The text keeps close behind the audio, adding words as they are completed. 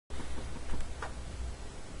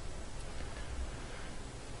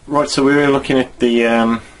Right, so we're looking at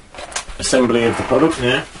the assembly of the product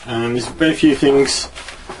now, and there's very few things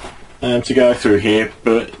to go through here,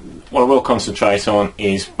 but what I will concentrate on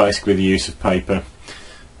is basically the use of paper.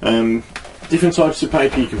 Different types of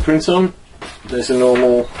paper you can print on. There's a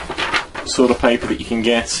normal sort of paper that you can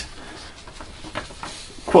get.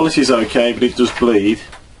 Quality is okay, but it does bleed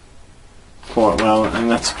quite well,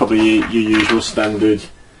 and that's probably your usual standard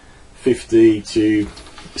 50 to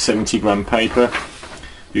 70 gram paper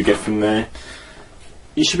you get from there.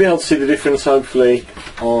 You should be able to see the difference hopefully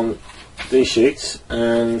on these sheets,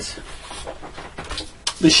 and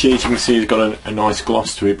this sheet you can see has got a nice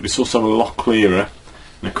gloss to it, but it's also a lot clearer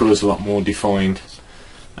and the colour's a lot more defined.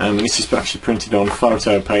 And this is actually printed on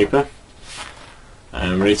photo paper,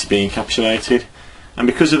 ready to be encapsulated, and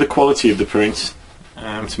because of the quality of the print,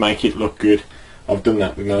 to make it look good, I've done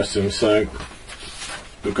that with most of them. So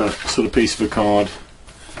we've got a sort of piece of a card,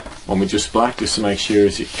 one with just black, just to make sure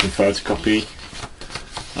as it can photocopy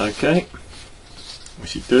okay,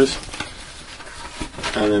 which it does.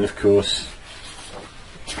 And then of course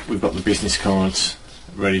we've got the business cards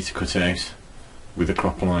ready to cut out with the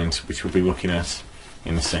crop lines, which we'll be looking at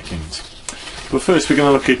in a second. But first we're going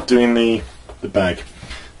to look at doing the bag.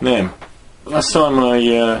 Now, last time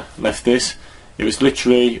I left this, it was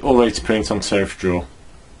literally all ready to print on Serif Draw.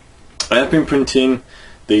 I have been printing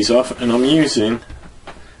these off, and I'm using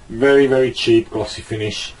very cheap glossy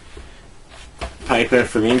finish paper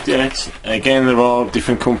for the inkjet. Again, there are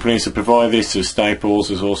different companies that provide this. There's Staples,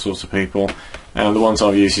 there's all sorts of people, and the ones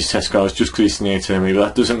I've used is Tesco's, just because it's near to me, but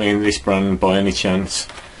that doesn't mean this brand by any chance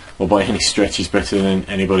or by any stretch is better than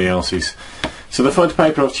anybody else's. So the photo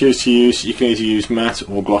paper I've chosen to use, you can either use matte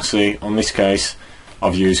or glossy. On this case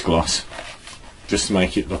I've used gloss, just to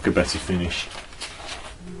make it look a better finish.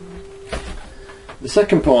 The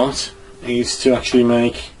second part is to actually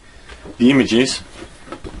make the images,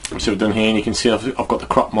 which I've done here, and you can see I've got the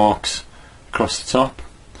crop marks across the top,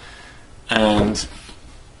 and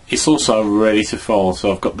it's also ready to fold,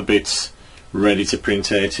 so I've got the bits ready to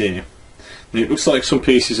print out here. And it looks like some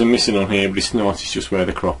pieces are missing on here, but it's not, it's just where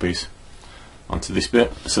the crop is onto this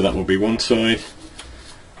bit. So that will be one side,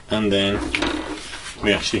 and then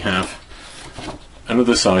we actually have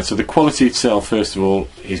another side. So the quality itself, first of all,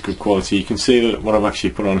 is good quality. You can see that what I've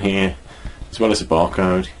actually put on here, as well as a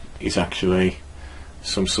barcode, is actually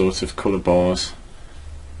some sort of colour bars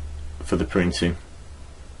for the printing.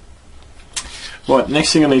 Right,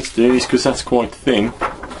 next thing I need to do is, because that's quite thin,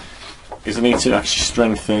 is I need to actually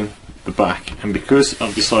strengthen the back, and because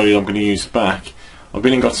I've decided I'm going to use the back, I've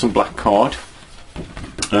been and got some black card.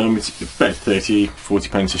 It's about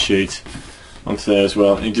 30-40 pence a sheet onto there as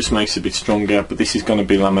well, and it just makes it a bit stronger, but this is going to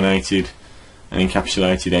be laminated and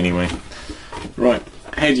encapsulated anyway. Right,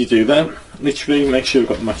 how do you do that? Literally make sure you've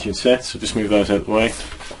got the matching set, so just move those out of the way.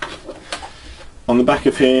 On the back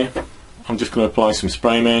of here I'm just going to apply some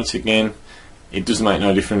spray mount. Again, it doesn't make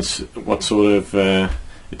no difference what sort of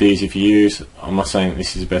adhesive you use. I'm not saying that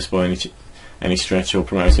this is the best by any stretch or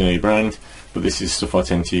promoting any brand, but this is stuff I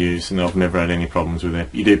tend to use and I've never had any problems with it.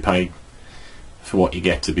 You do pay for what you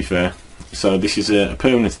get, to be fair. So this is a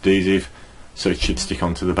permanent adhesive, so it should stick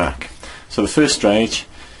onto the back. So the first stage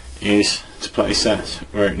is to place that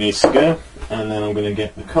where it needs to go, and then I'm going to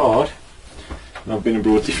get the card. And I've been and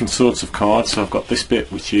brought different sorts of cards, so I've got this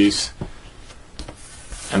bit which is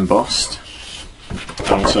embossed and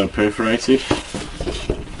also perforated,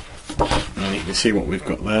 and you can see what we've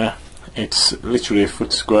got there. It's literally a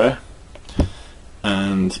foot square,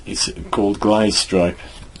 and it's called Glaze Stripe.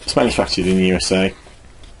 It's manufactured in the USA,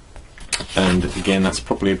 and again that's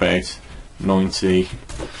probably about 90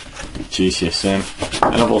 GCSM.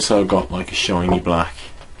 And I've also got like a shiny black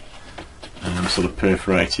sort of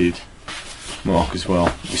perforated mark as well,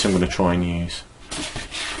 which I'm going to try and use.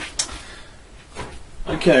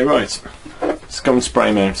 Okay, right, let's go and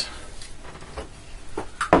spray mount.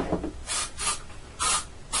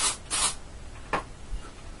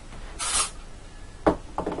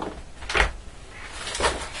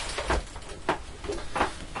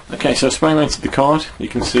 Okay, so I spray mounted the card. You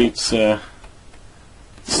can see it's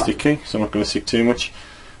sticky, so I'm not going to stick too much.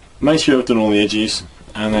 Make sure I've done all the edges,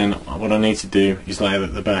 and then what I need to do is lay it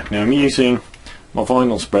at the back. Now I'm using my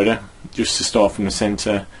vinyl spreader just to start from the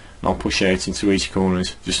centre, and I'll push out into each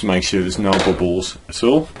corners just to make sure there's no bubbles at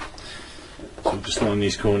all. So I'll just line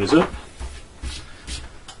these corners up.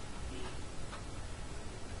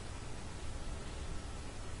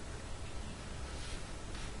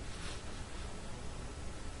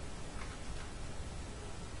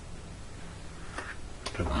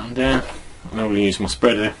 Put that down, and I will use my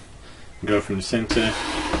spreader and go from the centre,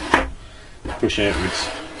 push outwards.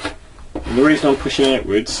 And the reason I'm pushing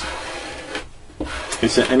outwards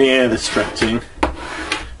is that any air that's trapped in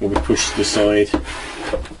will be pushed to the side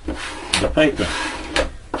of the paper.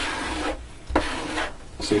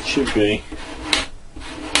 So it should be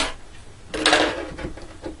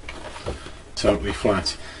totally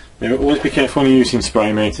flat. Now always be careful when you're using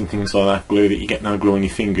spray mate and things like that, glue, that you get no glue on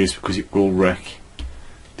your fingers, because it will wreck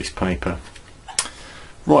this paper.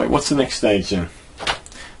 Right, what's the next stage then?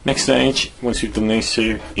 Next stage, once we've done these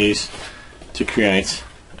two, is to create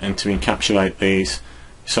and to encapsulate these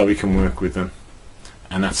so we can work with them.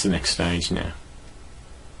 And that's the next stage now.